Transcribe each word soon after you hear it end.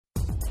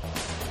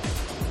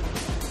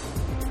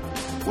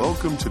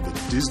Welcome to the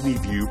Disney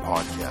View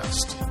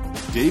podcast.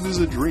 Dave is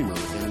a dreamer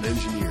and an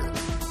engineer.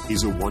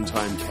 He's a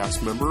one-time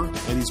cast member,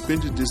 and he's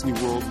been to Disney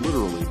World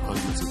literally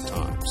hundreds of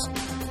times.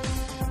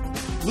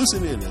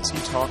 Listen in as he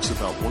talks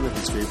about one of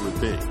his favorite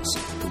things,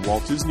 the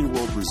Walt Disney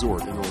World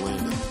Resort in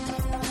Orlando,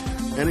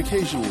 and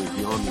occasionally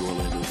beyond the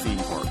Orlando theme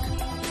park.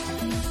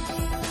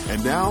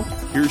 And now,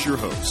 here's your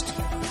host.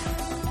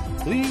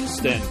 Please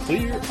stand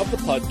clear of the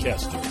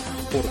podcaster.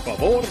 Por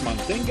favor,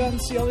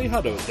 manténganse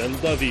alejados del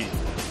David.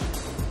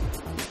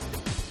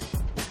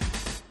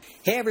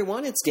 Hey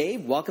everyone, it's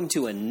Dave. Welcome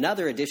to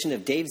another edition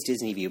of Dave's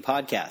Disney View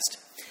podcast.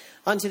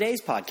 On today's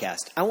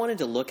podcast, I wanted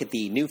to look at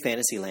the new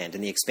Fantasyland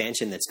and the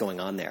expansion that's going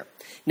on there.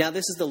 Now,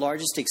 this is the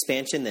largest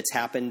expansion that's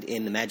happened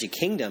in the Magic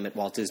Kingdom at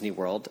Walt Disney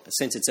World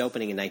since its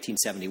opening in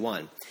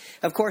 1971.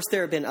 Of course,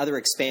 there have been other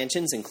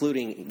expansions,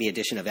 including the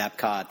addition of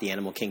Epcot, the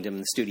Animal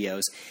Kingdom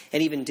Studios,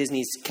 and even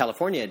Disney's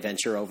California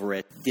adventure over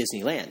at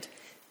Disneyland.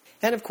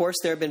 And of course,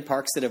 there have been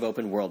parks that have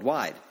opened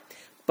worldwide.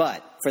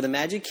 But for the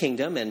Magic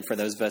Kingdom, and for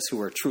those of us who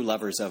are true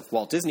lovers of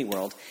Walt Disney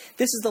World,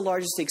 this is the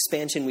largest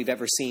expansion we've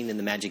ever seen in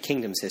the Magic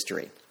Kingdom's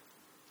history.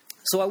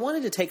 So I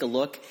wanted to take a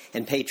look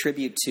and pay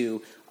tribute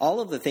to all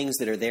of the things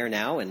that are there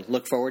now and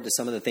look forward to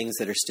some of the things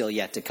that are still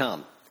yet to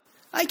come.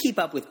 I keep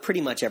up with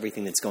pretty much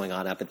everything that's going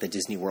on up at the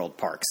Disney World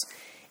parks.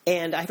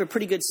 And I have a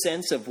pretty good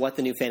sense of what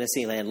the new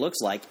Fantasyland looks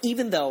like,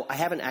 even though I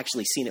haven't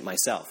actually seen it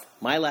myself.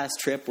 My last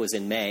trip was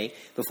in May,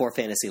 before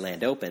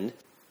Fantasyland opened.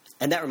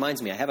 And that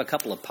reminds me, I have a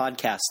couple of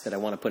podcasts that I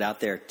want to put out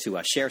there to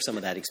share some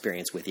of that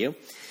experience with you.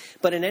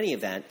 But in any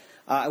event,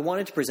 I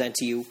wanted to present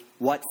to you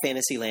what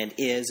Fantasyland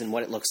is and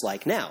what it looks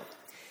like now.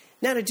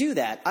 Now, to do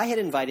that, I had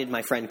invited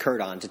my friend Kurt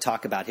on to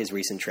talk about his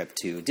recent trip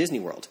to Disney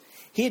World.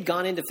 He had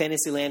gone into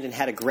Fantasyland and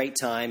had a great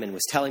time and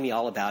was telling me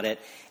all about it.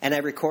 And I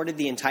recorded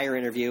the entire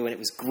interview, and it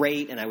was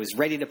great, and I was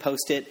ready to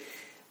post it.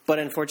 But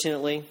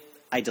unfortunately,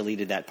 I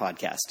deleted that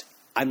podcast.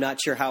 I'm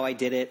not sure how I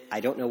did it.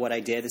 I don't know what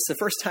I did. It's the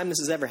first time this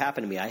has ever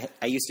happened to me.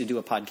 I used to do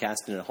a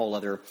podcast in a whole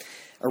other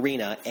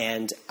arena,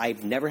 and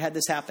I've never had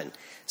this happen.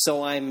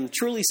 So I'm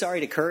truly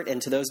sorry to Kurt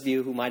and to those of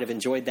you who might have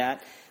enjoyed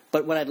that.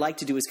 But what I'd like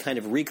to do is kind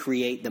of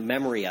recreate the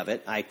memory of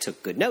it. I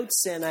took good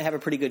notes, and I have a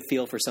pretty good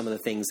feel for some of the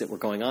things that were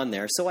going on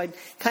there. So I'd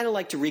kind of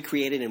like to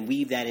recreate it and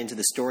weave that into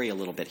the story a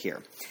little bit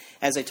here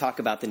as I talk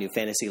about the new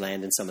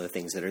Fantasyland and some of the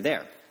things that are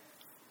there.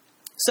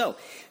 So,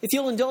 if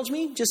you'll indulge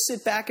me, just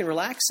sit back and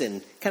relax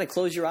and kind of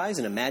close your eyes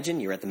and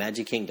imagine you're at the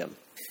Magic Kingdom.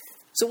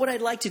 So what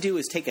I'd like to do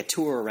is take a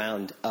tour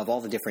around of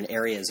all the different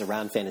areas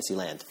around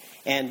Fantasyland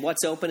and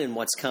what's open and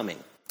what's coming.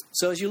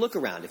 So as you look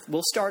around,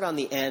 we'll start on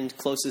the end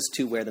closest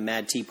to where the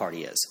Mad Tea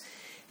Party is.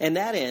 And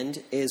that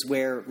end is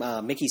where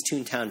Mickey's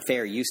Toontown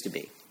Fair used to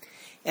be.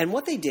 And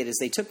what they did is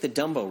they took the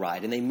Dumbo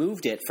ride and they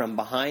moved it from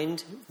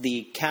behind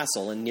the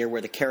castle and near where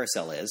the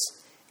carousel is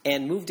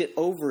and moved it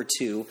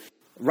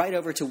right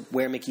over to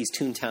where Mickey's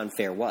Toontown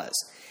Fair was.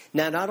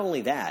 Now, not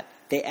only that,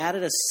 they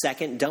added a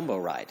second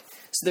Dumbo ride.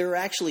 So there are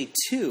actually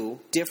two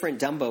different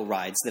Dumbo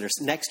rides that are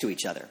next to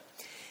each other.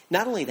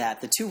 Not only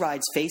that, the two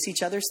rides face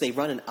each other, so they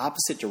run in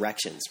opposite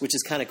directions, which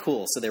is kind of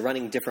cool. So they're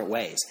running different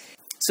ways.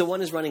 So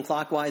one is running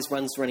clockwise,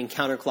 one's running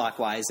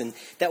counterclockwise, and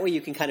that way you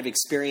can kind of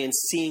experience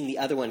seeing the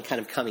other one kind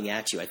of coming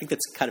at you. I think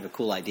that's kind of a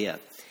cool idea.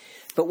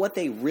 But what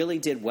they really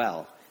did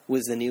well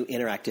was the new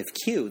interactive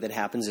queue that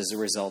happens as a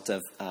result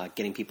of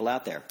getting people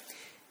out there.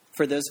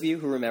 For those of you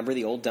who remember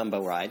the old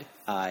Dumbo ride,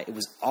 it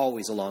was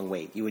always a long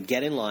wait. You would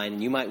get in line,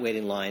 and you might wait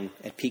in line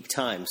at peak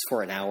times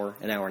for an hour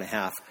and a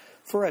half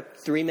for a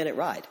 3-minute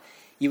ride.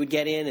 You would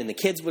get in, and the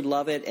kids would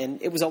love it,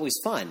 and it was always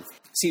fun.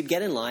 So you'd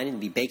get in line and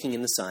be baking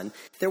in the sun.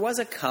 There was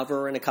a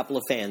cover and a couple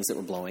of fans that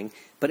were blowing,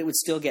 but it would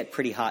still get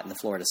pretty hot in the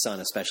Florida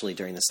sun, especially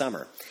during the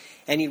summer.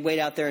 And you'd wait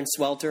out there and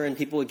swelter, and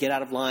people would get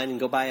out of line and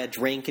go buy a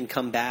drink and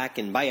come back,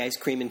 and buy ice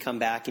cream and come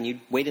back, and you'd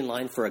wait in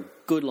line for a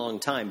good long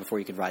time before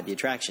you could ride the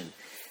attraction.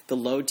 The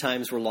load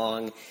times were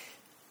long.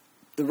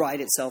 The ride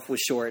itself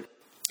was short.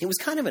 It was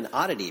kind of an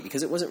oddity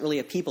because it wasn't really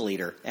a people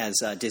eater, as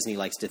Disney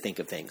likes to think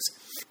of things.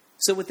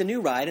 So with the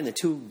new ride and the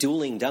two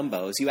dueling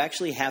Dumbos, you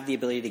actually have the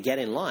ability to get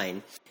in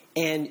line,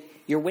 and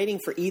you're waiting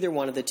for either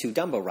one of the two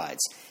Dumbo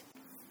rides.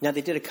 Now,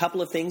 they did a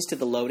couple of things to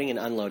the loading and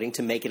unloading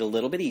to make it a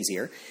little bit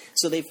easier.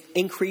 So they've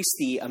increased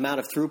the amount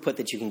of throughput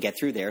that you can get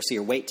through there, so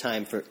your wait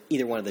time for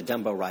either one of the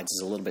Dumbo rides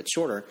is a little bit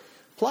shorter.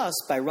 Plus,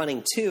 by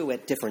running two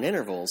at different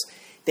intervals,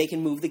 they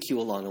can move the queue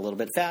along a little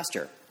bit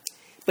faster.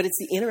 But it's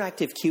the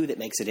interactive queue that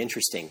makes it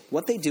interesting.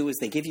 What they do is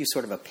they give you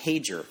sort of a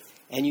pager,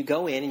 and you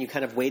go in and you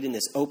kind of wait in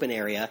this open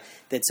area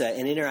that's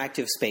an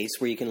interactive space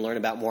where you can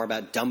learn more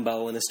about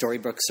Dumbo and the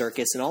Storybook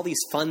Circus and all these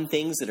fun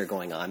things that are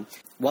going on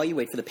while you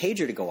wait for the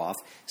pager to go off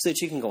so that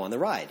you can go on the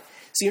ride.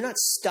 So you're not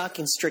stuck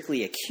in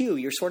strictly a queue.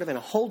 You're sort of in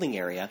a holding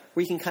area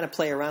where you can kind of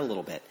play around a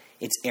little bit.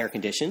 It's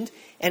air-conditioned,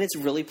 and it's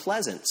really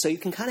pleasant. So you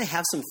can kind of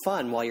have some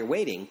fun while you're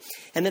waiting,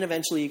 and then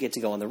eventually you get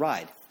to go on the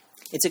ride.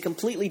 It's a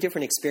completely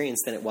different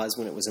experience than it was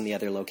when it was in the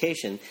other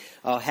location,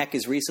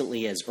 as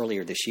recently as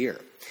earlier this year.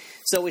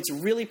 So it's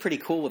really pretty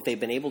cool what they've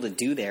been able to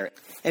do there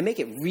and make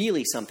it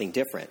really something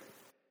different.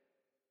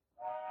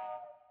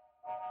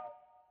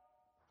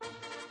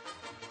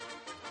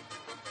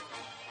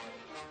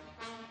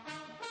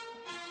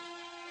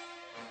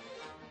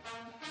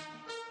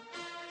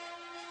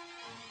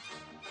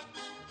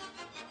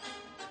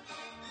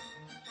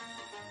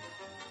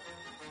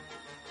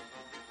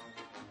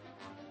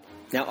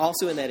 Now,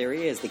 also in that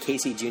area is the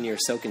Casey Jr.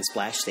 Soak and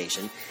Splash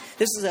Station.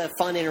 This is a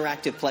fun,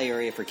 interactive play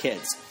area for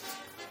kids.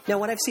 Now,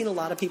 what I've seen a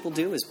lot of people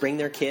do is bring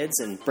their kids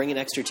and bring an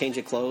extra change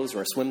of clothes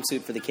or a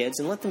swimsuit for the kids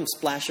and let them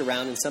splash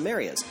around in some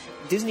areas.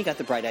 Disney got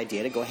the bright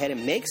idea to go ahead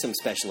and make some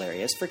special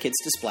areas for kids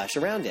to splash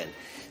around in.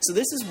 So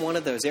this is one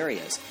of those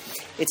areas.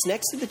 It's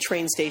next to the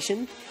train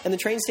station, and the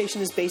train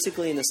station is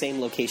basically in the same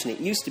location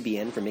it used to be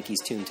in for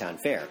Mickey's Toontown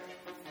Fair.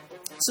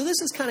 So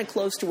this is kind of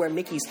close to where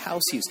Mickey's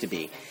house used to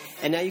be,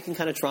 and now you can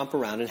kind of tromp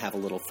around and have a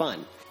little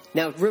fun.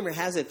 Now, rumor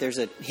has it there's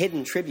a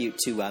hidden tribute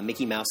to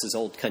Mickey Mouse's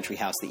old country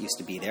house that used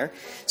to be there,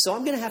 so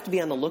I'm going to have to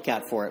be on the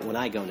lookout for it when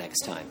I go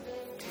next time.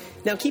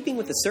 Now, keeping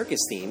with the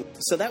circus theme,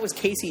 so that was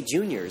Casey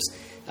Jr.'s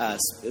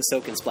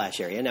Soak and Splash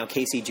area. Now,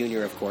 Casey Jr.,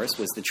 of course,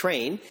 was the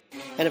train,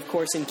 and of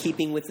course, in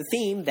keeping with the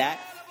theme, that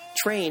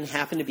train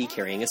happened to be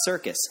carrying a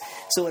circus.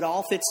 So it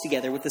all fits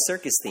together with the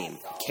circus theme.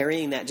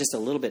 Carrying that just a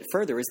little bit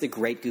further is the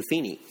Great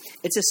Goofini.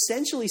 It's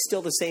essentially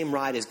still the same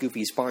ride as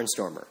Goofy's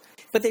Barnstormer,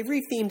 but they've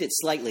rethemed it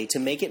slightly to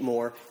make it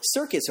more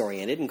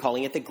circus-oriented and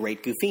calling it the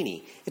Great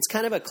Goofini. It's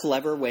kind of a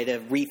clever way to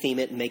retheme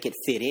it and make it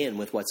fit in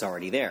with what's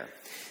already there.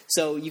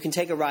 So you can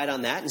take a ride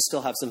on that and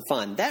still have some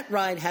fun. That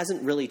ride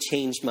hasn't really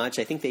changed much.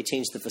 I think they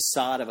changed the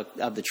facade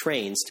of the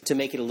trains to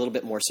make it a little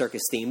bit more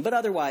circus-themed, but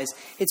otherwise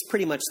it's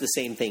pretty much the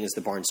same thing as the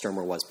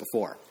Barnstormer was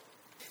before.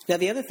 Now,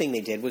 the other thing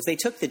they did was they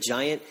took the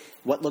giant,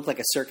 what looked like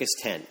a circus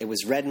tent. It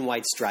was red and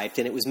white striped,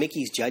 and it was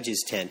Mickey's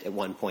Judge's tent at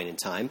one point in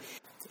time.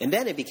 And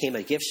then it became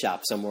a gift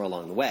shop somewhere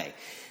along the way.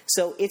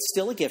 So it's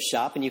still a gift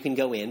shop, and you can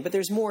go in, but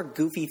there's more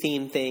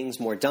Goofy-themed things,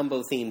 more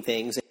Dumbo-themed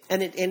things,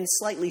 and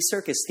slightly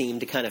circus-themed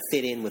to kind of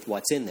fit in with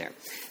what's in there.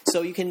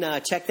 So you can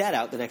check that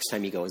out the next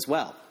time you go as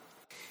well.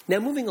 Now,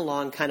 moving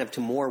along kind of to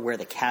more where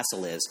the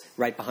castle is,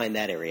 right behind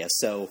that area,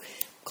 so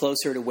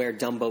closer to where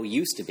Dumbo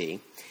used to be,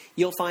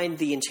 you'll find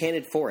the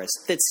Enchanted Forest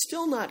that's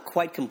still not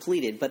quite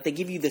completed, but they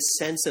give you the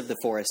sense of the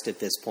forest at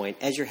this point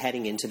as you're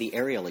heading into the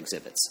Ariel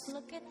exhibits.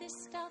 Look at this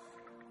stuff.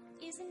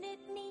 Isn't it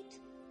neat?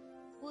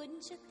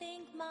 Wouldn't you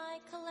think my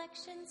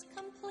collection's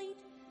complete?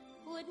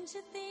 Wouldn't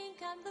you think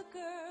I'm the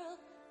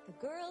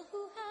girl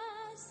who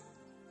has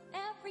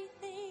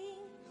everything?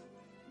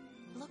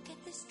 Look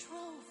at this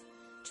trove,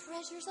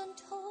 treasures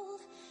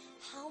untold.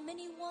 How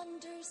many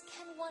wonders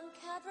can one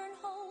cavern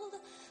hold?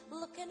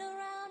 Looking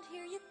around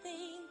here you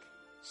think,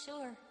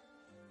 sure,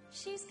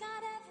 she's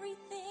got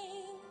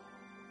everything.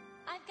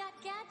 I've got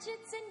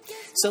gadgets and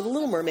gizmos. So the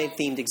Little Mermaid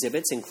themed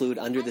exhibits include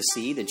Under the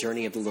Sea, The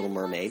Journey of the Little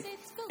Mermaid,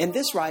 and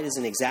this ride is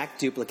an exact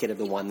duplicate of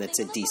the one that's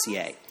at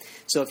DCA.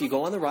 So if you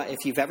go on the ride,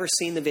 if you've ever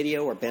seen the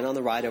video or been on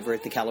the ride over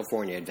at the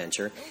California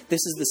Adventure,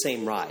 this is the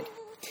same ride.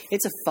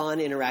 It's a fun,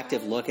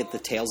 interactive look at the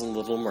Tales of the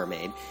Little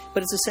Mermaid,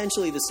 but it's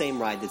essentially the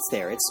same ride that's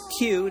there. It's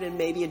cute, and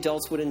maybe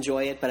adults would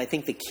enjoy it, but I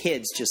think the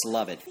kids just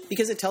love it,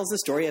 because it tells the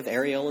story of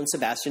Ariel and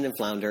Sebastian and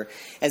Flounder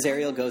as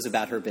Ariel goes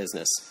about her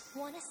business.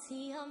 Wanna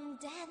see 'em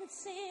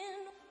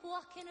dancing,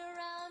 walking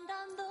around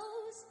on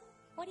those,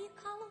 what do you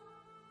call them?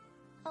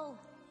 Oh,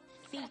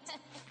 feet.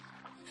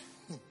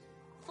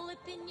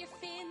 Flipping your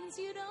fins,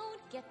 you don't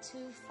get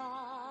too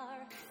far.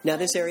 Now,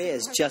 this area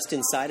is just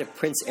inside of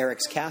Prince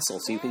Eric's castle,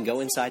 so you can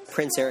go inside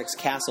Prince Eric's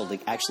castle to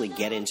actually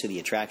get into the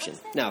attraction.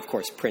 Now, of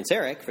course, Prince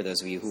Eric, for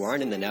those of you who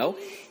aren't in the know,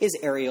 is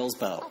Ariel's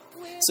beau.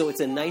 So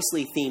it's a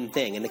nicely themed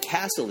thing, and the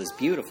castle is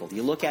beautiful.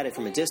 You look at it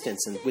from a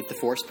distance, and with the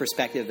forced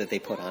perspective that they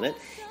put on it,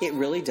 it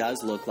really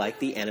does look like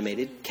the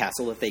animated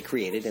castle that they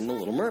created in The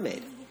Little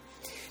Mermaid.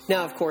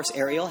 Now, of course,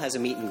 Ariel has a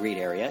meet and greet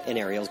area in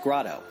Ariel's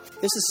grotto.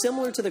 This is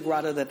similar to the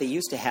grotto that they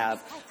used to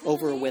have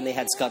over when they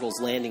had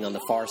Scuttle's Landing on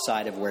the far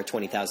side of where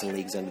 20,000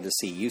 Leagues Under the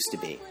Sea used to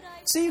be.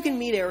 So you can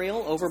meet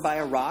Ariel over by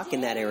a rock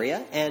in that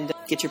area and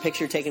get your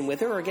picture taken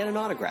with her or get an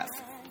autograph.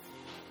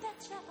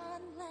 Betcha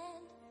on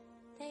land,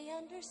 they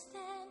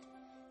understand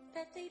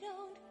that they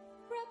don't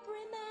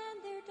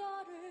reprimand their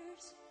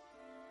daughters.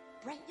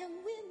 Bright young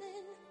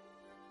women,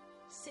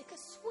 sick of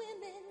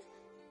swimming,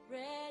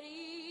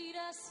 ready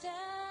to stand.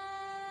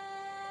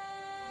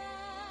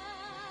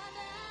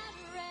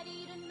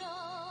 Ready to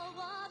know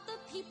what the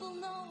people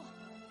know.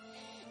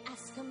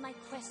 Ask them my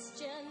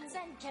questions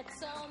and get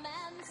some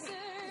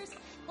answers.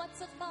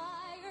 What's a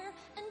fire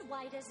and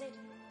why does it,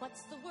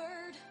 what's the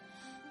word,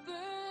 burn?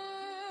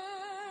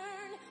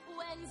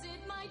 When's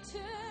it my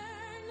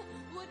turn?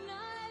 Wouldn't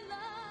I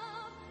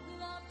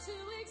love to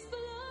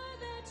explore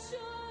that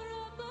shore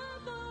up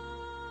above?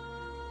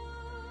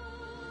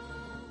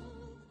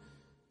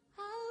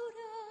 Out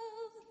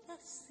of the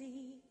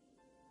sea.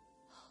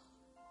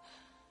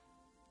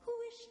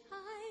 Wish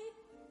I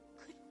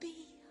could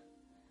be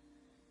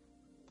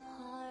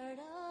part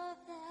of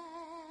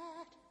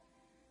that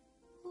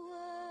world.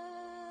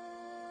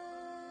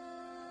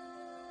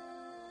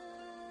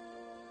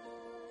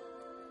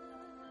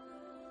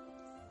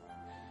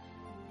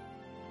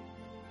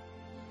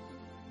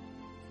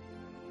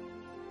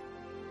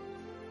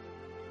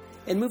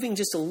 And moving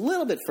just a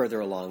little bit further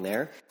along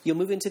there, you'll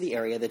move into the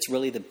area that's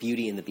really the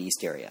Beauty and the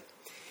Beast area.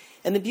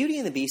 And the Beauty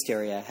and the Beast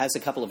area has a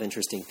couple of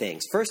interesting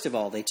things. First of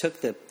all, they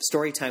took the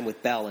story time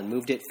with Belle and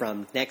moved it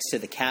from next to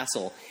the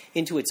castle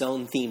into its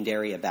own themed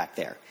area back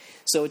there.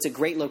 So it's a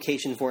great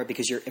location for it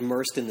because you're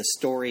immersed in the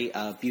story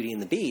of Beauty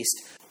and the Beast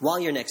while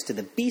you're next to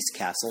the Beast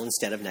castle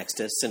instead of next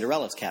to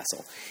Cinderella's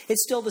castle.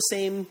 It's still the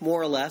same,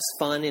 more or less,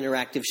 fun,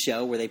 interactive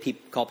show where they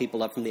call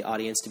people up from the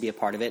audience to be a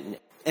part of it.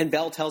 And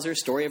Belle tells her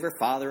story of her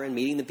father and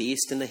meeting the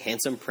Beast and the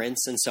handsome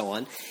prince and so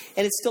on.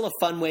 And it's still a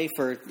fun way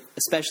for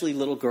especially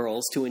little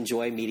girls to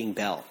enjoy meeting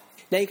Belle.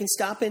 Now, you can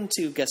stop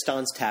into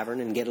Gaston's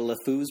Tavern and get a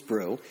LeFou's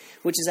Brew,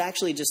 which is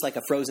actually just like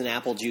a frozen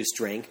apple juice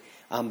drink,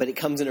 but it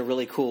comes in a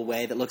really cool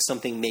way that looks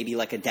something maybe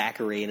like a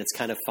daiquiri, and it's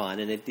kind of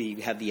fun. And you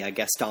have the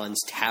Gaston's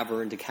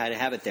Tavern to kind of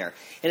have it there.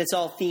 And it's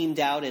all themed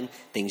out and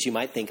things you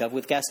might think of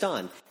with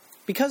Gaston.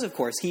 Because, of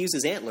course, he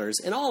uses antlers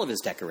in all of his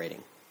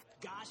decorating.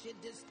 Gosh,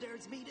 it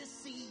disturbs me to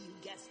see you,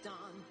 Gaston,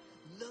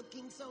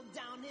 looking so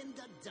down in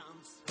the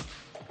dumps.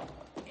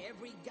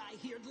 Every guy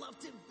here'd love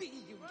to be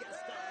you,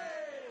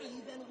 Gaston,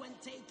 even when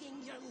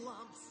taking your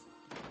lumps.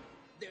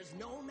 There's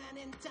no man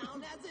in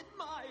town as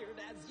admired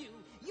as you.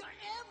 You're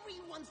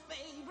everyone's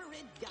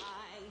favorite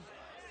guy.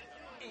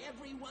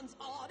 Everyone's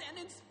awed and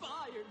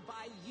inspired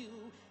by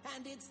you,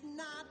 and it's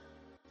not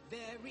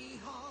very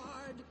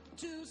hard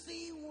to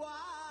see why.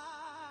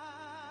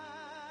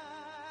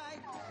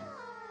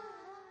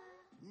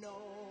 No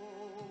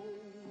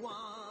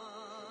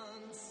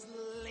one's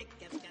slick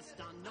as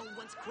Gaston, no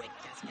one's quick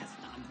as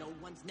Gaston, no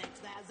one's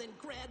next as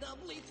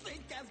incredibly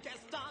thick as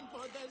Gaston,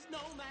 for there's no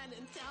man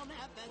in town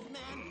half as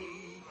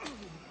manly.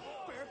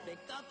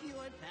 Perfect, the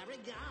pure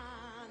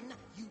paragon.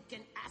 You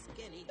can ask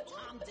any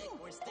Tom, Dick,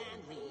 or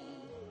Stanley,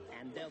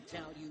 and they'll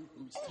tell you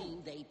whose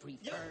team they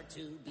prefer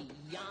to be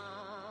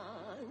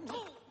on.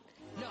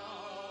 No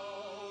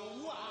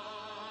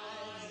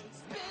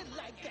one's big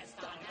like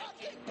Gaston,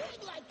 nothing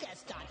big like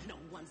Gaston. No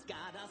one's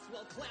got a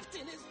swell cleft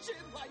in his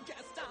chin like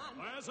Gaston.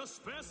 As a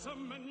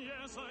specimen,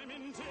 yes, I'm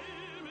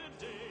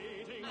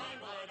intimidating. I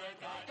would have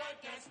got a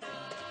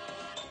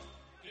Gaston.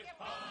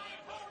 If I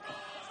were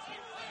us,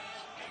 you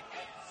will get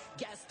this.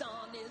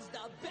 Gaston is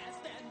the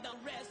best and the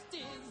rest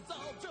is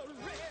ultra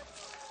rich.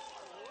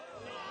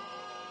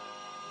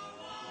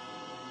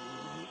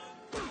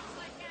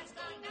 Like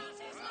Gaston,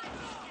 dances like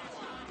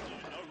Gaston.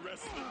 In a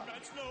wrestling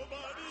match,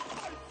 nobody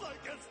fights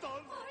like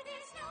Gaston. For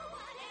there's no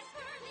one as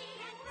burly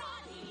and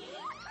brawny.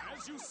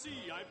 As you see,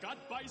 I've got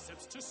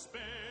biceps to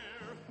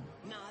spare.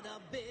 Not a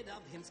bit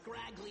of him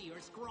scraggly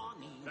or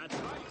scrawny. That's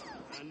right.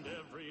 And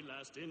every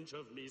last inch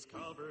of me's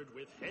covered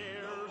with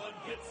hair. No one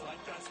hits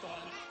like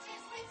Gaston.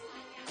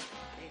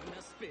 In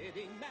a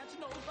spitting match,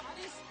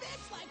 nobody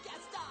spits like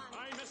Gaston.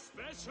 I'm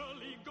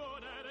especially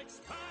good at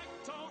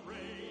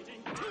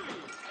expectorating.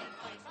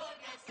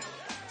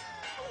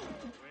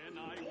 When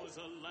I was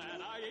a lad,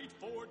 I ate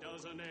 4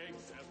 dozen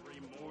eggs every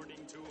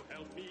morning to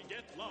help me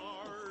get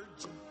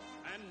large.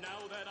 And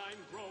now that I'm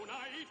grown,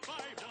 I eat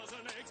 5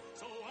 dozen eggs,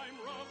 so I'm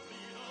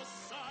roughly the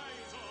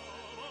size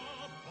of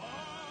a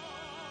barge.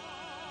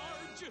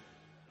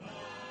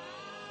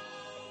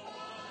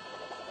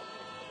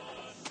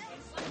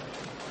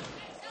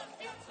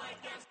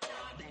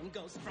 Then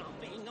goes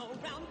tromping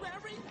around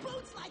wearing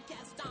boots like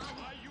Gaston.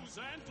 I use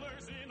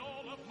antlers in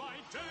all of my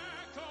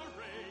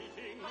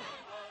decorating.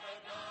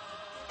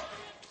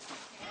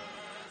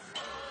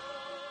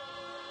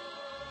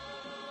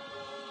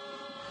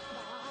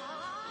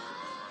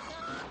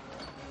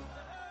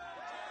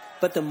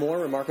 But the more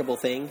remarkable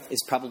thing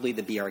is probably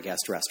the Be Our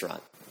Guest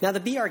restaurant. Now,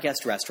 the Be Our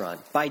Guest restaurant,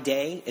 by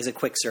day, is a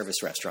quick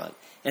service restaurant,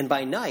 and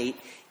by night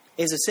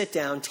is a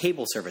sit-down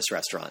table service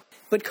restaurant.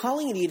 But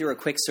calling it either a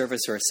quick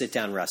service or a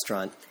sit-down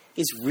restaurant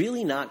is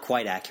really not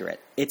quite accurate.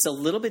 It's a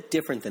little bit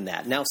different than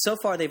that. Now, so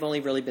far, they've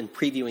only really been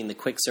previewing the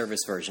quick service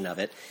version of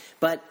it,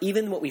 but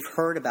even what we've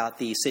heard about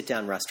the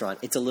sit-down restaurant,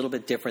 it's a little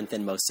bit different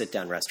than most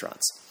sit-down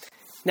restaurants.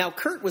 Now,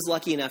 Kurt was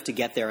lucky enough to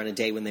get there on a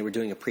day when they were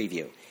doing a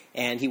preview.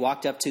 And he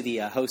walked up to the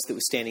host that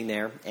was standing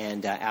there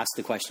and asked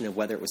the question of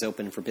whether it was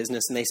open for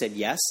business. And they said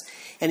yes.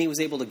 And he was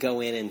able to go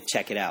in and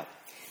check it out.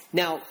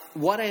 Now,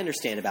 what I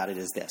understand about it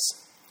is this.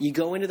 You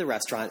go into the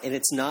restaurant, and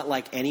it's not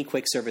like any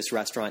quick service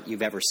restaurant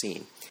you've ever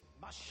seen.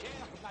 Ma chère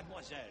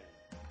mademoiselle,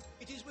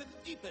 it is with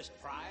deepest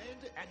pride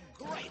and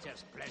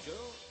greatest pleasure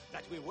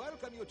that we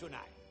welcome you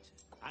tonight.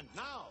 And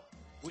now,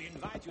 we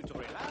invite you to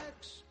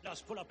relax,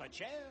 just pull up a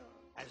chair,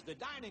 as the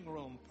dining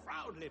room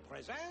proudly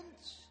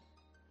presents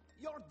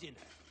your dinner.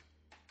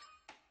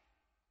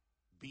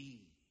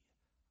 Be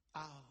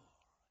our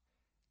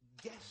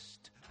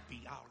guest.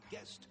 Be our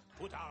guest.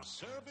 Put our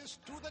service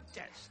to the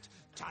test.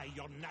 Tie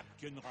your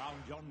napkin round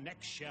your neck,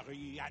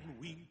 chérie, and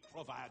we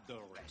provide the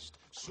rest.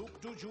 Soup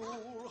du jour,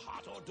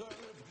 hot hors d'oeuvre.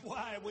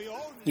 Why, we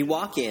only... You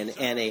walk in,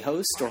 and a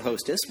host or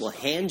hostess will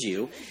hand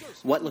you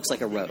what looks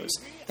like a rose.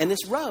 And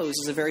this rose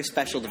is a very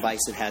special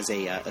device. It has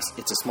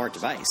it's a smart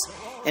device.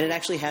 And it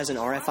actually has an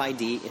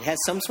RFID. It has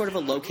some sort of a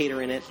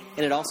locator in it,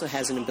 and it also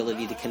has an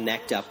ability to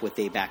connect up with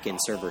a back-end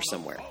server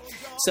somewhere.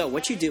 So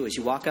what you do is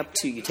you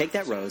take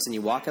that rose, and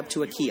you walk up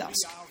to a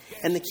kiosk.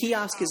 And the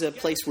kiosk is a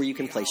place where you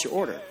can place your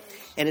order.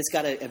 And it's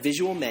got a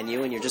visual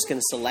menu, and you're just going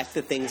to select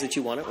the things that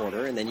you want to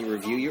order, and then you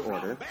review your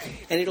order,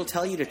 and it'll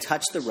tell you to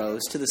touch the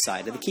rose to the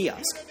side of the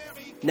kiosk.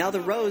 Now,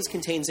 the rose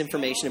contains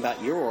information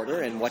about your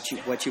order and what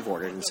you've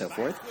ordered and so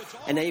forth,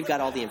 and now you've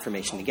got all the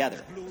information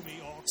together.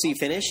 So you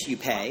finish, you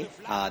pay.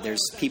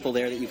 There's people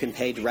there that you can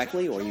pay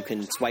directly, or you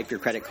can swipe your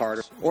credit card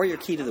or your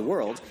key to the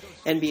world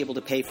and be able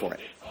to pay for it.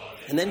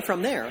 And then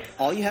from there,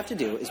 all you have to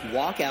do is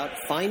walk out,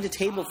 find a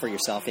table for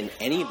yourself in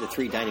any of the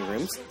 3 dining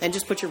rooms, and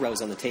just put your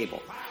rose on the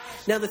table.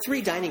 Now, the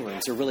 3 dining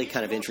rooms are really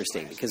kind of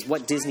interesting because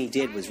what Disney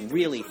did was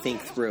really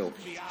think through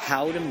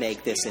how to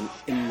make this an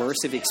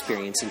immersive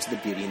experience into the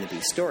Beauty and the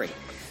Beast story.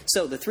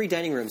 So the 3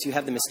 dining rooms, you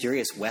have the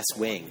mysterious West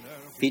Wing,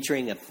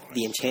 featuring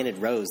the enchanted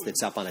rose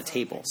that's up on a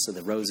table. So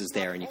the rose is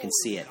there and you can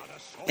see it.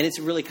 And it's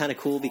really kind of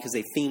cool because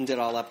they themed it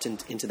all up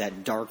into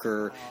that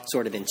darker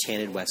sort of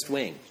enchanted West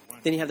Wing.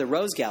 Then you have the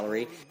Rose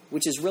Gallery,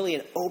 which is really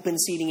an open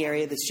seating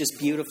area that's just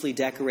beautifully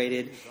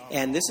decorated.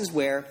 And this is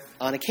where,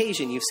 on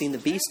occasion, you've seen the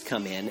Beast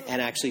come in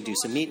and actually do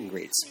some meet and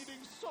greets.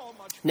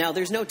 Now,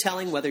 there's no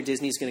telling whether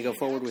Disney's going to go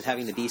forward with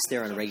having the Beast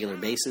there on a regular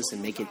basis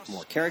and make it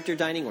more character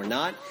dining or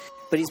not.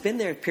 But he's been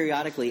there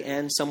periodically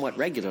and somewhat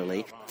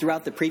regularly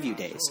throughout the preview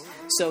days.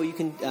 So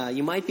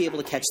you might be able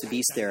to catch the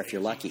Beast there if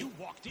you're lucky.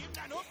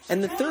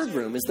 And the third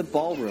room is the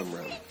ballroom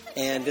room.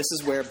 And this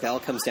is where Belle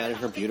comes down in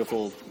her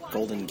beautiful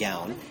golden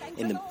gown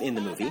in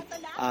the movie.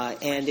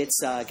 And it's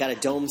got a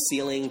dome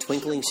ceiling,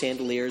 twinkling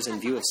chandeliers,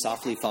 and view of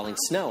softly falling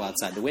snow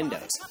outside the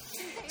windows.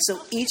 So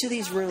each of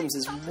these rooms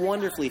is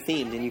wonderfully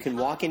themed, and you can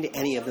walk into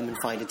any of them and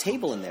find a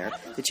table in there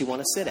that you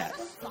want to sit at.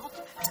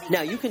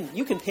 Now, you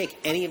can pick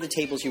any of the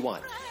tables you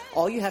want.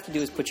 All you have to do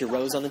is put your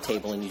rose on the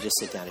table, and you just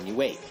sit down and you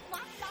wait.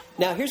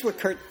 Now, here's where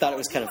Kurt thought it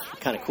was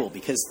kind of cool,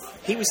 because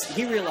he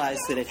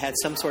realized that it had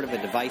some sort of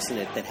a device in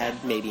it that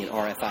had maybe an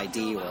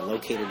RFID or a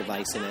locator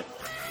device in it.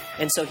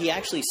 And so he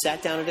actually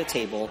sat down at a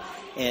table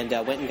and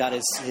went and got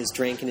his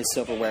drink and his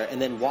silverware,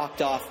 and then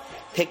walked off,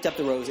 picked up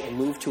the rose, and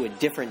moved to a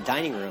different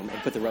dining room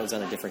and put the rose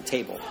on a different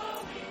table.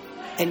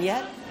 And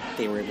yet,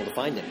 they were able to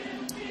find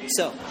him.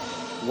 So,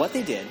 what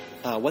they do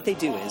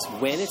is,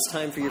 when it's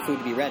time for your food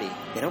to be ready,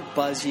 they don't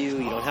buzz you,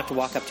 you don't have to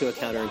walk up to a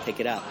counter and pick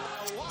it up.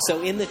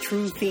 So in the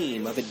true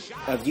theme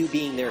of you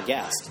being their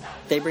guest,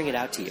 they bring it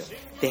out to you.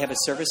 They have a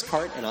service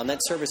cart, and on that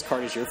service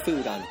cart is your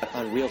food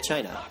on real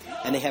china.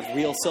 And they have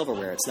real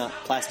silverware. It's not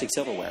plastic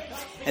silverware.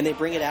 And they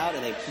bring it out,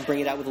 and they bring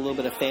it out with a little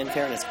bit of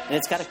fanfare, and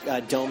it's got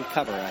a dome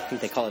cover. I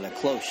think they call it a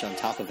cloche on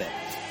top of it.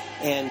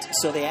 And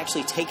so they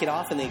actually take it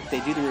off, and they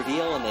do the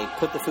reveal, and they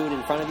put the food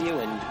in front of you,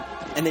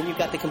 and then you've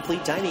got the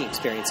complete dining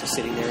experience of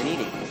sitting there and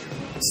eating.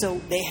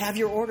 So they have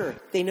your order.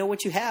 They know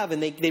what you have,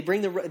 and they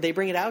bring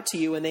it out to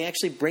you, and they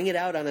actually bring it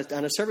out on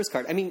a service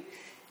cart. I mean,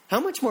 how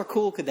much more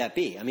cool could that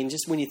be? I mean,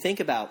 just when you think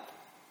about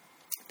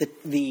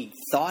the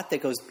thought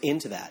that goes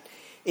into that,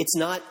 it's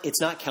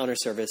not counter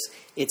service.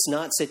 It's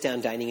not sit down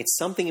dining. It's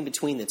something in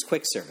between that's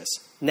quick service.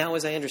 Now,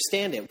 as I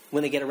understand it,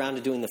 when they get around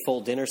to doing the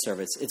full dinner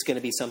service, it's going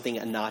to be something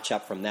a notch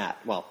up from that.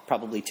 Well,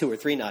 probably 2 or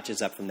 3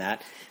 notches up from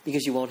that,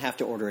 because you won't have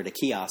to order at a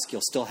kiosk.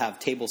 You'll still have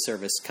table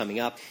service coming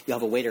up. You'll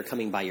have a waiter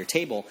coming by your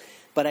table.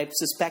 But I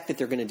suspect that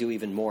they're going to do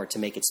even more to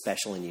make it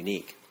special and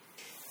unique.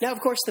 Now,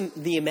 of course,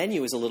 the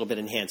menu is a little bit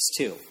enhanced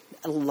too.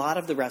 A lot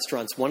of the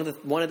restaurants, one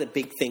of the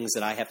big things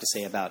that I have to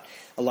say about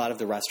a lot of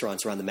the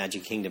restaurants around the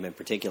Magic Kingdom in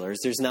particular is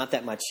there's not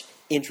that much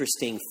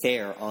interesting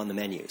fare on the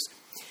menus.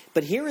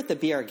 But here at the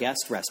Be Our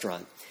Guest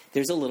restaurant,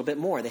 there's a little bit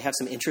more. They have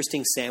some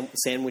interesting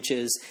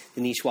sandwiches,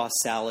 the niçoise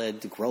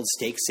salad, the grilled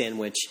steak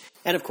sandwich,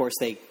 and of course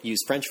they use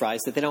French fries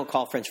that they don't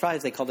call French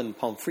fries, they call them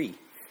pommes frites,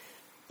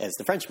 as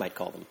the French might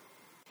call them.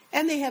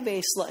 And they have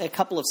a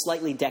couple of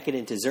slightly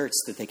decadent desserts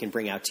that they can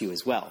bring out to you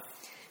as well.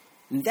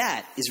 And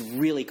that is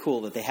really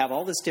cool that they have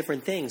all these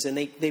different things, and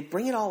they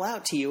bring it all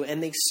out to you,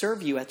 and they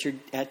serve you at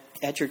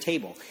your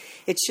table.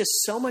 It's just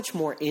so much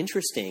more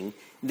interesting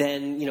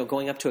than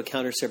going up to a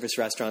counter service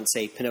restaurant,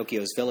 say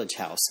Pinocchio's Village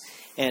House,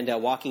 and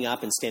walking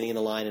up and standing in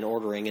the line and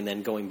ordering, and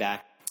then going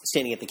back,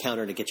 standing at the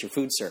counter to get your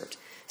food served.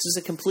 This is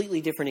a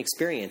completely different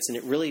experience, and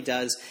it really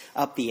does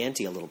up the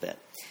ante a little bit.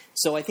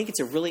 So I think it's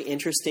a really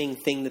interesting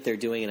thing that they're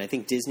doing, and I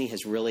think Disney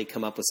has really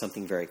come up with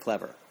something very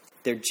clever.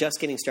 They're just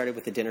getting started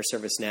with the dinner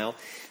service now,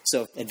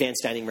 so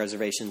advanced dining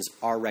reservations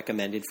are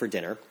recommended for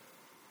dinner.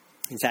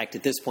 In fact,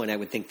 at this point, I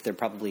would think that they're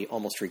probably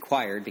almost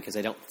required, because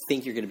I don't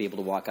think you're going to be able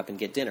to walk up and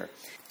get dinner.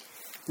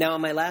 Now,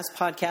 on my last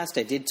podcast,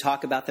 I did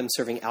talk about them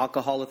serving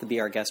alcohol at the Be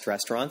Our Guest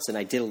restaurants, and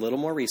I did a little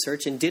more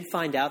research and did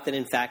find out that,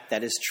 in fact,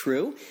 that is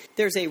true.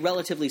 There's a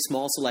relatively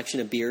small selection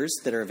of beers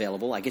that are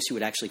available. I guess you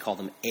would actually call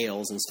them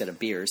ales instead of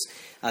beers,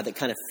 that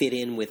kind of fit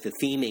in with the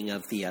theming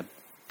of the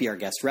Be Our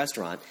Guest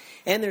restaurant.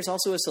 And there's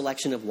also a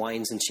selection of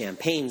wines and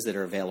champagnes that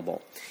are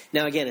available.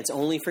 Now, again, it's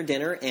only for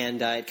dinner,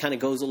 and it kind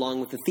of goes along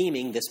with the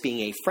theming. This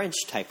being a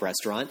French-type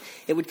restaurant,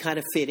 it would kind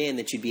of fit in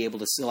that you'd be able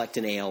to select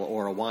an ale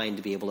or a wine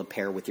to be able to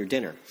pair with your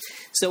dinner.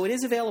 So it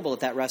is available at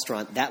that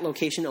restaurant, that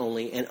location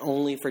only, and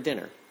only for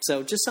dinner.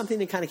 So just something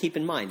to kind of keep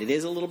in mind. It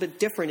is a little bit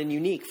different and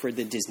unique for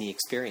the Disney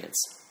experience.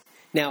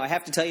 Now, I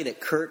have to tell you that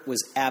Kurt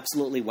was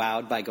absolutely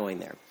wowed by going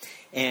there.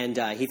 And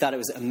he thought it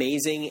was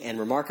amazing and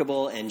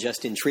remarkable and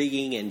just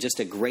intriguing and just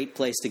a great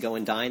place to go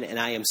and dine. And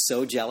I am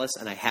so jealous,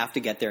 and I have to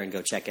get there and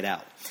go check it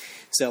out.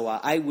 So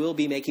I will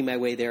be making my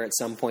way there at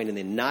some point in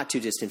the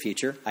not-too-distant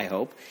future, I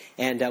hope.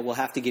 And we'll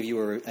have to give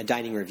you a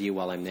dining review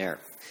while I'm there.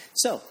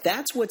 So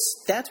that's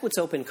what's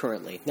open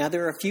currently. Now,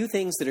 there are a few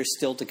things that are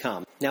still to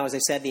come. Now, as I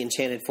said, the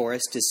Enchanted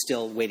Forest is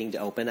still waiting to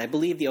open. I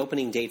believe the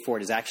opening date for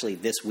it is actually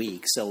this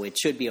week, so it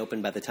should be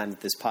open by the time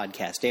that this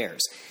podcast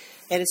airs.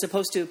 And it's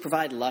supposed to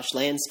provide lush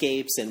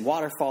landscapes and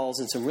waterfalls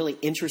and some really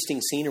interesting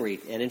scenery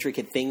and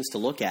intricate things to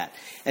look at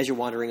as you're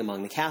wandering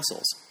among the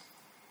castles.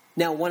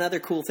 Now, one other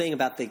cool thing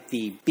about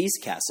the Beast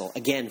Castle,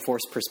 again,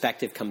 forced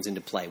perspective comes into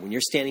play. When you're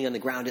standing on the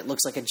ground, it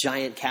looks like a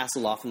giant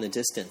castle off in the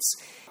distance.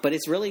 But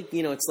it's really,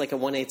 it's like a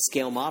 1/8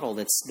 scale model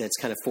that's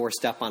kind of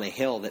forced up on a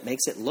hill that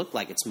makes it look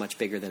like it's much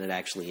bigger than it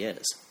actually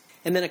is.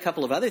 And then a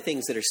couple of other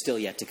things that are still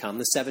yet to come,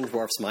 the Seven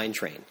Dwarfs Mine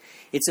Train.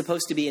 It's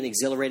supposed to be an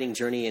exhilarating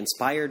journey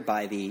inspired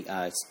by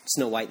the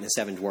Snow White and the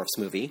Seven Dwarfs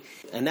movie.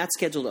 And that's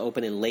scheduled to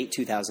open in late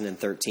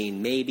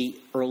 2013, maybe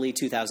early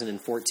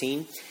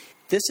 2014.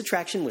 This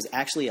attraction was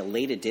actually a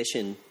late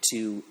addition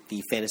to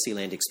the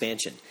Fantasyland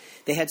expansion.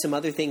 They had some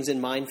other things in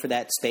mind for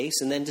that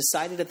space and then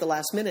decided at the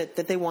last minute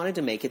that they wanted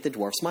to make it the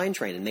Dwarfs Mine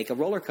Train and make a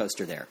roller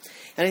coaster there.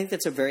 And I think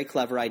that's a very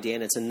clever idea,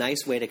 and it's a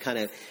nice way to kind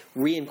of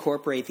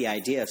reincorporate the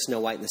idea of Snow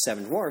White and the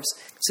Seven Dwarfs,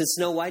 since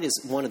Snow White is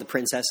one of the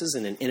princesses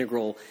and an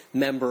integral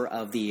member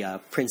of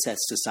the Princess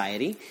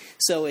Society.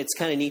 So it's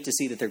kind of neat to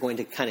see that they're going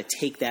to kind of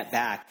take that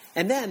back.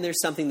 And then there's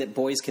something that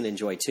boys can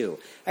enjoy too.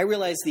 I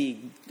realize the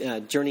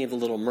Journey of the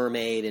Little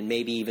Mermaid and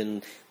maybe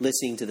even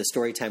listening to the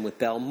story time with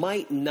Belle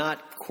might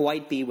not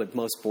quite be what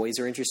most boys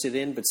are interested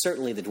in, but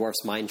certainly the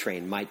Dwarfs Mine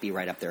Train might be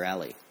right up their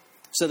alley.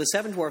 So the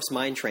Seven Dwarfs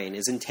Mine Train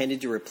is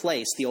intended to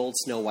replace the old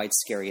Snow White's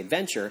Scary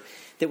Adventure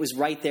that was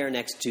right there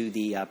next to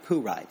the Pooh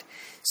ride.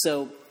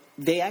 So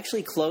they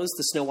actually closed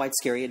the Snow White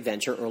Scary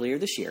Adventure earlier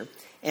this year,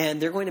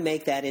 and they're going to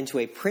make that into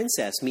a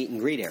princess meet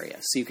and greet area,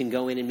 so you can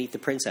go in and meet the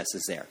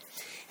princesses there.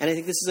 And I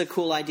think this is a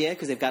cool idea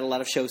because they've got a lot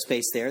of show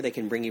space there. They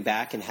can bring you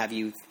back and have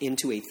you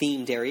into a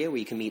themed area where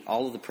you can meet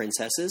all of the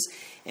princesses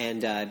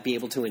and be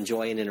able to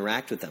enjoy and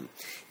interact with them.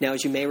 Now,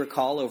 as you may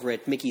recall, over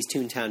at Mickey's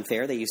Toontown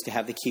Fair, they used to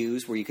have the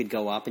queues where you could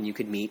go up and you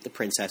could meet the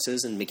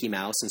princesses and Mickey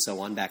Mouse and so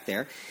on back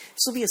there.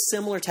 This will be a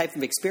similar type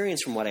of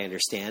experience from what I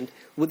understand,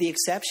 with the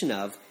exception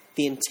of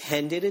the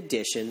intended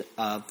addition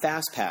of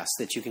FastPass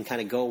that you can kind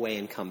of go away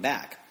and come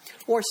back.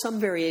 Or some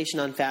variation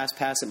on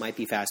FastPass. It might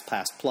be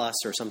FastPass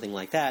Plus or something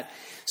like that,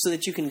 so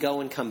that you can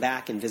go and come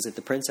back and visit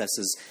the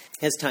princesses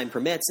as time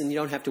permits, and you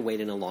don't have to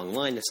wait in a long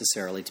line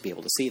necessarily to be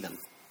able to see them.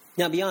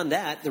 Now, beyond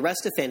that, the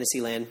rest of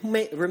Fantasyland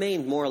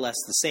remained more or less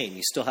the same.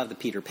 You still have the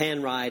Peter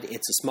Pan ride,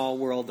 It's a Small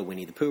World, the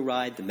Winnie the Pooh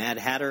ride, the Mad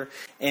Hatter,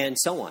 and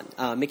so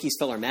on. Mickey's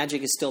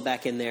PhilharMagic is still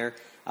back in there.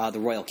 The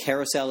Royal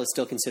Carousel is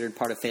still considered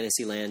part of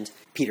Fantasyland.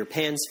 Peter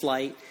Pan's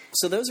Flight.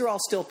 So those are all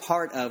still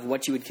part of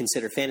what you would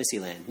consider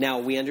Fantasyland. Now,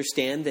 we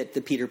understand that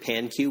the Peter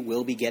Pan queue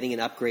will be getting an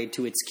upgrade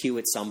to its queue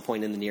at some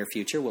point in the near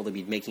future. Will they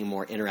be making a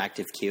more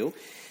interactive queue?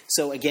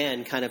 So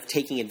again, kind of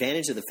taking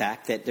advantage of the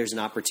fact that there's an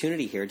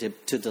opportunity here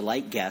to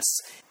delight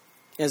guests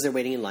as they're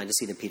waiting in line to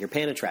see the Peter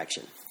Pan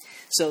attraction.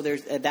 So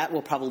that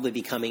will probably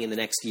be coming in the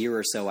next year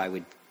or so, I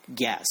would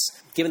guess.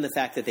 Given the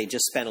fact that they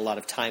just spent a lot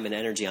of time and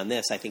energy on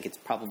this, I think it's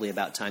probably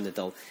about time that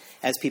they'll,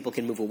 as people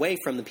can move away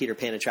from the Peter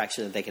Pan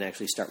attraction, that they can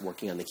actually start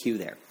working on the queue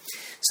there.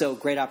 So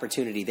great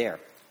opportunity there.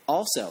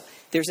 Also,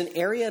 there's an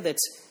area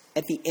that's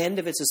at the end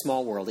of It's a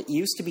Small World. It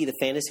used to be the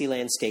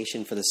Fantasyland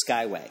station for the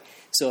Skyway.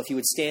 So if you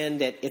would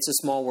stand at It's a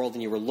Small World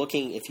and you were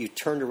looking, if you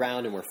turned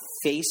around and were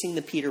facing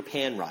the Peter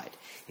Pan ride,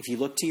 if you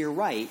looked to your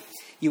right,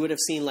 you would have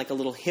seen like a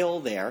little hill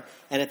there,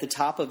 and at the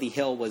top of the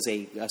hill was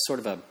a sort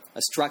of a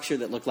structure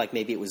that looked like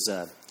maybe it was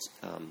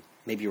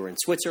maybe you were in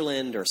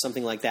Switzerland or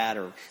something like that,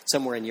 or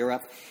somewhere in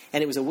Europe,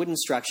 and it was a wooden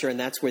structure, and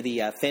that's where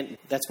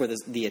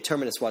the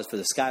terminus was for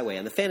the Skyway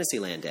on the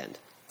Fantasyland end.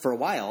 For a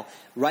while,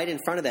 right in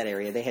front of that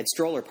area, they had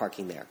stroller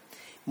parking there.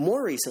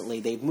 More recently,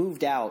 they've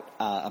moved out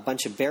a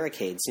bunch of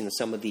barricades,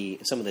 some of the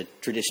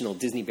traditional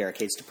Disney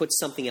barricades, to put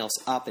something else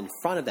up in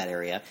front of that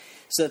area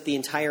so that the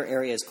entire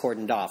area is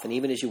cordoned off. And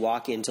even as you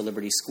walk into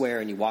Liberty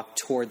Square and you walk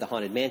toward the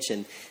Haunted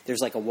Mansion,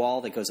 there's like a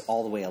wall that goes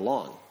all the way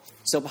along.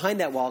 So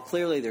behind that wall,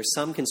 clearly there's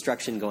some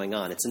construction going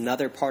on. It's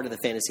another part of the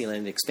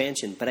Fantasyland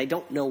expansion, but I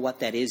don't know what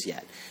that is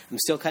yet. I'm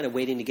still kind of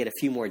waiting to get a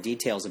few more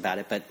details about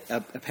it, but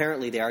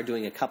apparently they are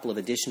doing a couple of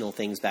additional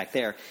things back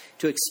there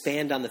to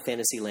expand on the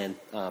Fantasyland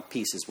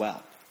piece as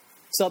well.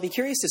 So I'll be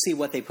curious to see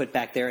what they put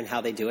back there and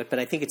how they do it, but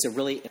I think it's a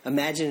really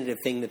imaginative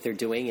thing that they're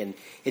doing, and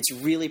it's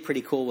really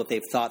pretty cool what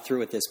they've thought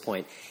through at this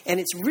point. And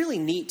it's really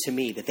neat to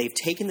me that they've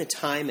taken the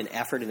time and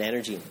effort and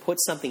energy and put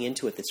something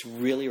into it that's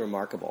really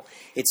remarkable.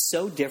 It's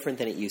so different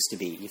than it used to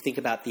be. You think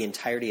about the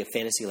entirety of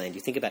Fantasyland. You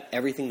think about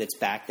everything that's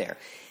back there.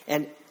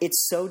 And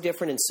it's so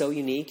different and so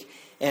unique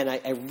and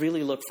I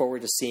really look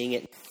forward to seeing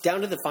it.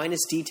 Down to the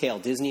finest detail,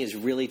 Disney has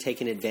really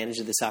taken advantage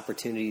of this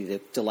opportunity to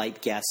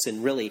delight guests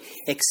and really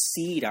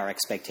exceed our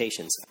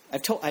expectations.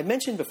 I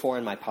mentioned before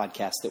in my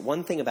podcast that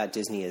one thing about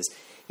Disney is,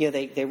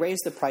 they raise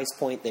the price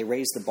point, they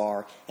raise the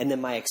bar, and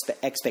then my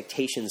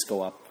expectations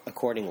go up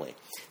accordingly.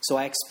 So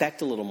I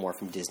expect a little more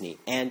from Disney.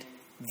 And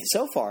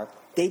so far,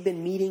 they've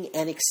been meeting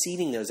and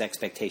exceeding those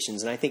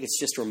expectations, and I think it's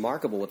just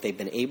remarkable what they've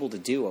been able to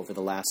do over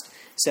the last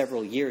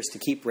several years to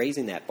keep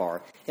raising that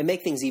bar and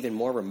make things even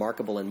more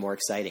remarkable and more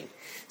exciting.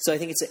 So I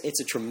think it's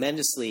a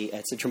tremendous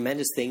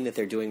thing that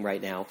they're doing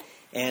right now,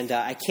 and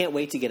I can't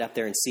wait to get up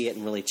there and see it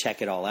and really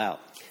check it all out.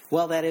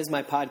 Well, that is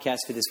my podcast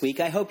for this week.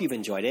 I hope you've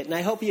enjoyed it, and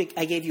I hope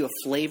I gave you a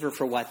flavor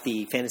for what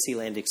the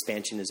Fantasyland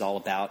expansion is all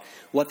about,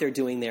 what they're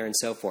doing there, and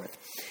so forth.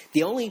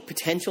 The only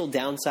potential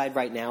downside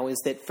right now is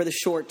that for the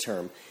short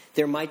term,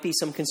 there might be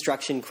some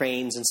construction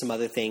cranes and some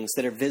other things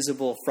that are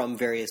visible from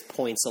various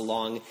points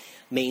along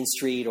Main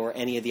Street or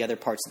any of the other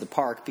parts of the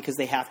park because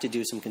they have to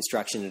do some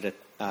construction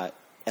at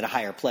a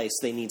higher place.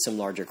 They need some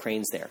larger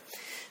cranes there.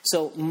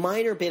 So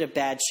minor bit of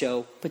bad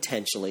show,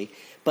 potentially,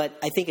 but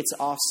I think it's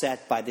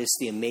offset by the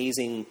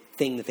amazing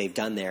thing that they've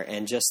done there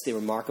and just the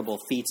remarkable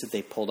feats that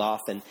they've pulled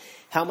off and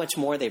how much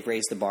more they've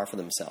raised the bar for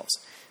themselves.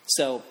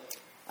 So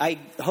I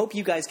hope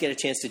you guys get a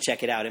chance to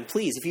check it out. And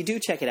please, if you do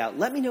check it out,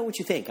 let me know what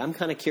you think. I'm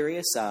kind of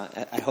curious.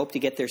 I hope to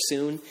get there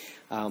soon,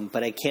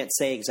 but I can't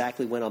say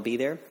exactly when I'll be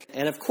there.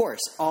 And of course,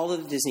 all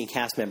of the Disney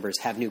cast members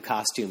have new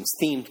costumes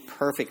themed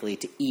perfectly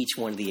to each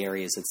one of the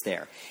areas that's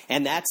there.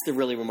 And that's the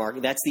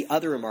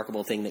other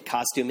remarkable thing, that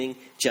costuming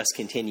just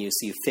continues,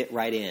 so you fit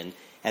right in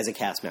as a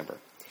cast member.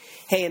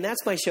 Hey, and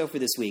that's my show for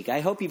this week. I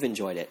hope you've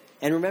enjoyed it.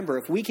 And remember,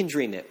 if we can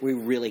dream it, we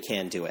really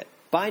can do it.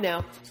 Bye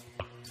now.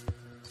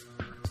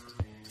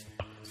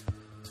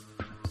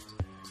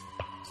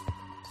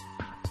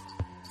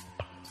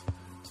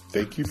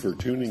 Thank you for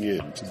tuning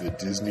in to the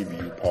Disney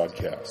View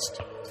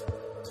podcast.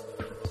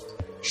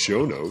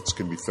 Show notes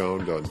can be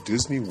found on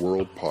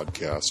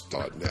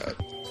DisneyWorldPodcast.net.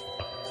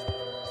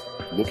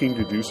 Looking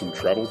to do some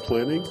travel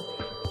planning?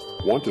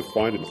 Want to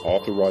find an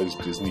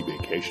authorized Disney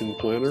vacation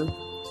planner?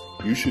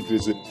 You should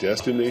visit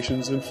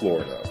Destinations in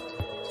Florida.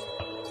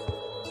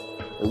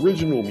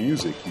 Original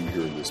music you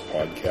hear in this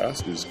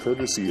podcast is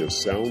courtesy of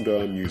Sound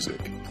On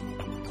Music.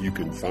 You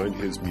can find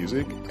his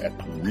music at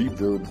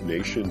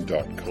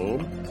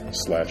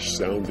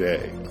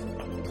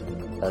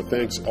ReverbNation.com/sounda. Our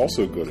thanks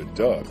also go to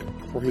Doug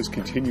for his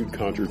continued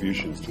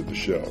contributions to the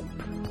show.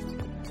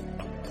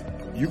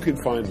 You can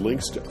find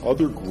links to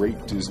other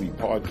great Disney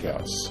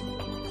podcasts,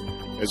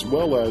 as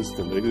well as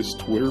the latest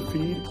Twitter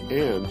feed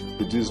and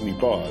the Disney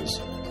Buzz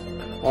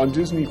on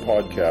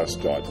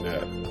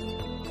DisneyPodcast.net.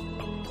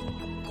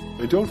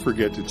 And don't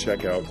forget to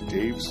check out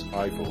Dave's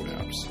iPhone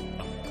apps.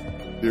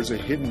 There's a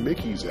Hidden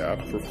Mickeys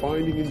app for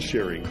finding and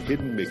sharing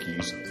hidden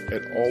Mickeys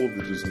at all of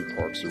the Disney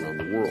parks around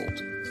the world.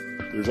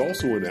 There's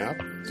also an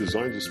app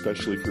designed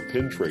especially for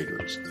pin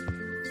traders.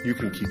 You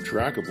can keep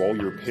track of all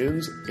your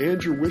pins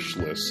and your wish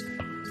lists.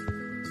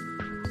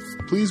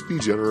 Please be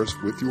generous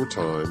with your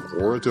time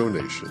or a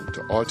donation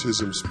to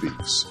Autism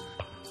Speaks.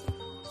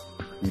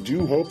 We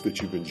do hope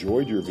that you've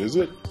enjoyed your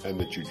visit and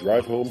that you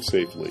drive home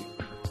safely.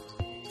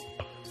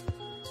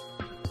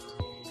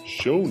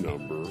 Show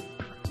number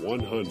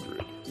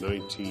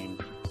 119.